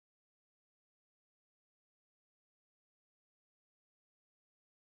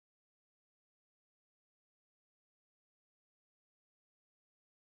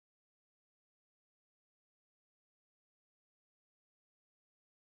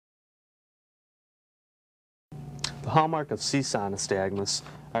hallmark of seesaw nystagmus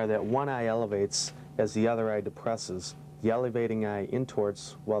are that one eye elevates as the other eye depresses. The elevating eye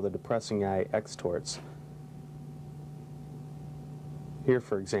intorts while the depressing eye extorts. Here,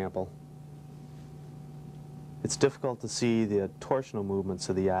 for example, it's difficult to see the torsional movements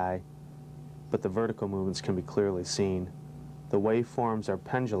of the eye, but the vertical movements can be clearly seen. The waveforms are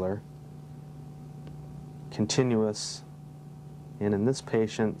pendular, continuous, and in this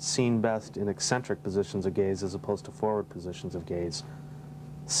patient, seen best in eccentric positions of gaze as opposed to forward positions of gaze.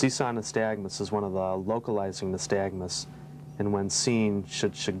 Seesaw nystagmus is one of the localizing nystagmus, and when seen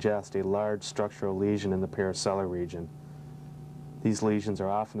should suggest a large structural lesion in the pericellar region. These lesions are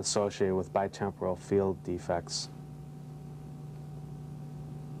often associated with bi-temporal field defects.